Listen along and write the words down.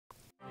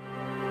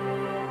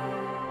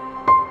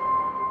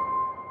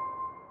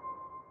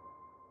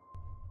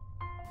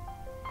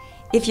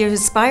If you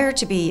aspire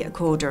to be a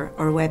coder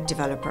or a web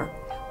developer,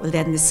 well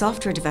then the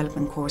software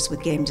development course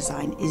with game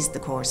design is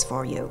the course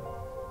for you.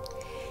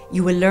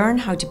 You will learn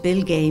how to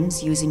build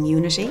games using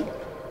Unity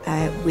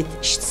with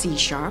C#.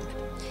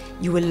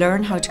 You will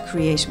learn how to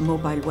create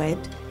mobile web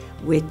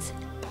with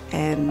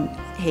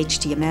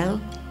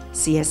HTML,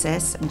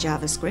 CSS and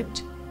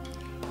JavaScript.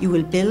 You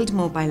will build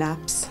mobile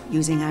apps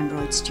using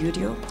Android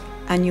Studio,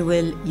 and you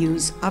will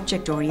use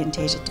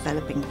object-oriented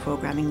developing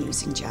programming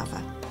using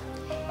Java.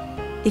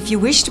 If you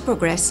wish to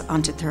progress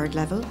onto third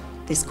level,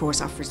 this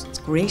course offers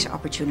great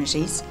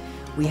opportunities.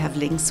 We have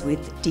links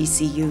with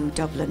DCU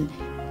Dublin,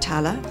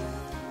 Tallaght,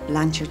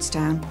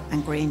 Blanchardstown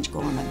and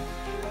Grangegorman,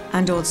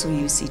 and also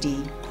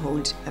UCD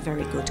hold a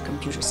very good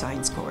computer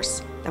science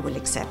course that will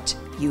accept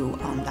you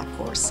on that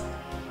course.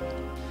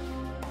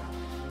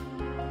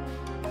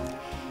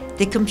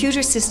 The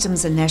Computer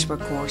Systems and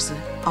Network course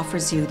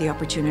offers you the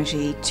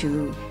opportunity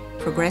to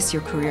progress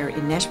your career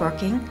in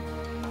networking,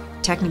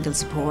 technical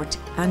support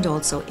and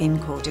also in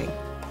coding.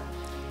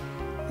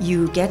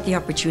 You get the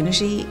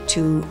opportunity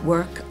to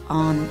work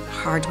on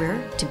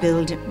hardware, to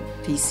build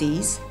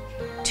PCs,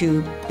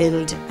 to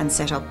build and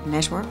set up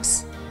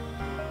networks,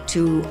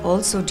 to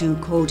also do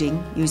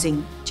coding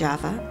using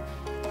Java,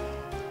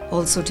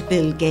 also to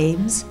build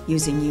games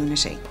using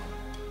Unity.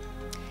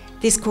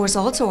 This course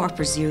also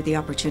offers you the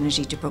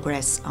opportunity to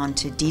progress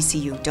onto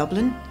DCU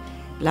Dublin,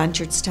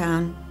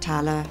 Blanchardstown,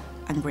 Tallaght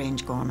and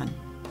Grangegorman.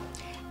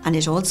 And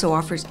it also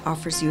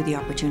offers you the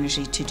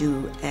opportunity to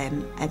do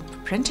an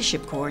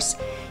apprenticeship course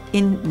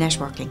in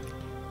networking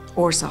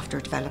or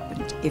software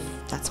development if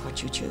that's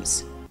what you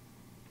choose.